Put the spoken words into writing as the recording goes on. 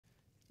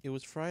It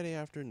was Friday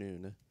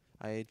afternoon.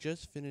 I had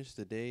just finished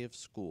the day of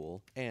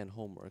school and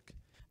homework.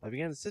 I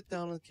began to sit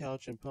down on the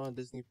couch and put on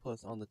Disney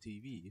Plus on the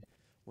TV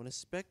when a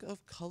speck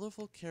of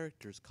colorful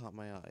characters caught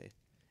my eye.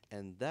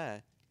 And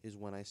that is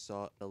when I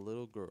saw a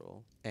little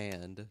girl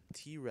and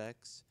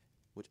T-Rex,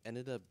 which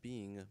ended up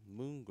being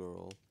Moon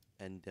Girl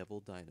and Devil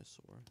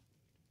Dinosaur.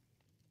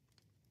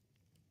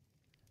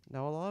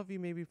 Now, a lot of you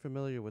may be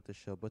familiar with the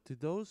show, but to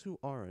those who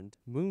aren't,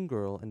 Moon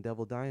Girl and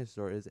Devil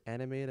Dinosaur is an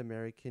animated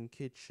American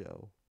kids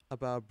show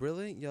about a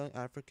brilliant young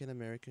African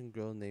American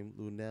girl named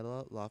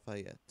Lunella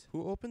Lafayette,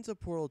 who opens a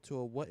portal to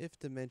a what-if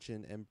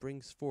dimension and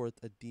brings forth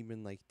a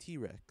demon like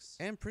T-Rex.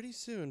 And pretty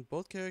soon,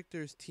 both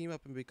characters team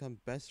up and become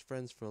best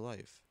friends for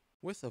life.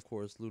 With, of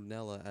course,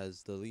 Lunella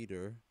as the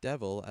leader,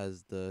 Devil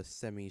as the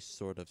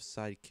semi-sort of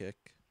sidekick,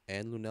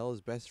 and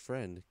Lunella's best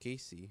friend,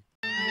 Casey.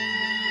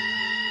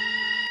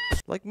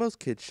 Like most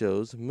kids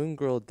shows, Moon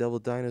Girl Devil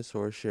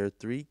Dinosaur share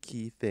three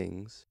key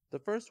things. The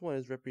first one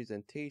is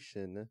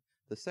representation,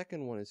 the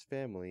second one is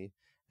family,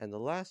 and the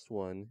last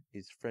one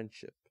is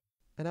friendship.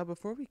 And now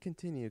before we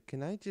continue,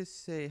 can I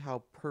just say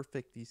how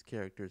perfect these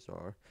characters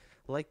are?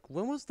 Like,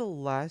 when was the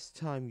last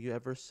time you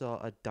ever saw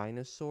a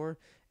dinosaur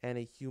and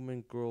a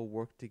human girl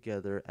work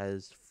together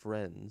as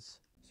friends?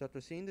 So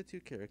after seeing the two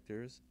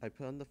characters, I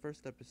put on the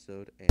first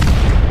episode and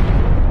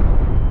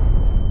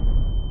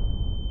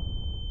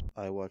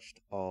I watched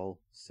all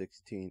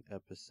 16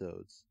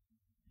 episodes.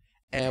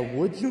 And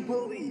would you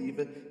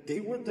believe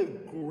they were the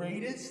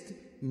greatest,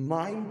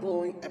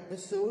 mind-blowing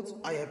episodes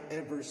I have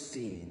ever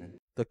seen?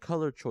 The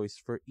color choice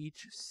for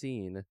each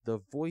scene, the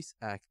voice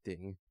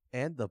acting,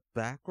 and the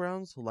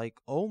backgrounds, like,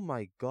 oh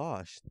my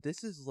gosh,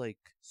 this is like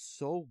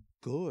so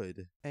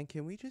good. And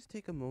can we just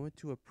take a moment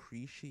to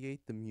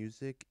appreciate the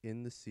music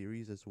in the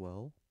series as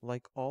well?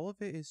 Like, all of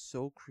it is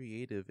so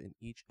creative in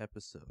each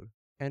episode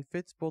and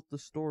fits both the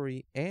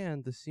story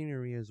and the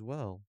scenery as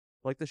well.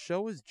 Like, the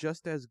show is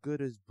just as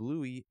good as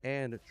Bluey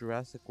and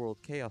Jurassic World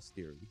Chaos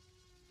Theory.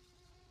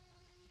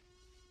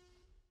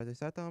 As I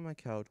sat down on my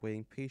couch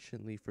waiting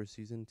patiently for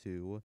Season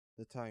 2,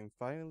 the time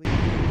finally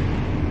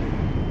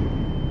came.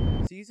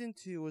 Season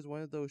 2 is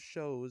one of those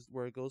shows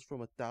where it goes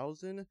from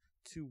 1,000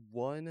 to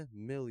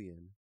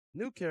 1,000,000.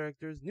 New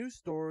characters, new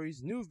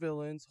stories, new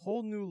villains,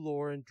 whole new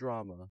lore and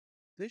drama.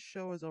 This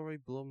show has already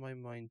blown my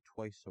mind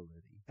twice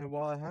already. And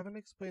while I haven't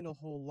explained a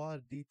whole lot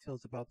of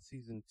details about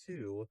Season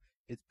 2,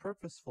 it's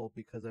purposeful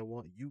because I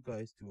want you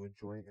guys to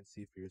enjoy it and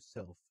see for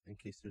yourself, in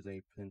case there's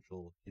any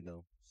potential,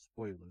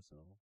 spoilers and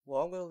all.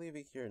 Well, I'm going to leave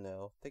it here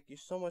now. Thank you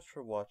so much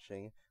for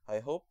watching. I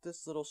hope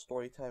this little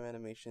storytime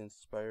animation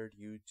inspired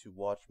you to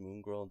watch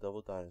Moon Girl and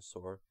Devil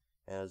Dinosaur.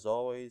 And as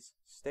always,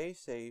 stay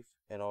safe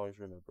and always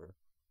remember,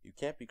 you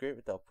can't be great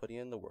without putting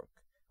in the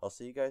work. I'll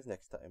see you guys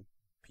next time.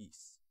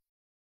 Peace.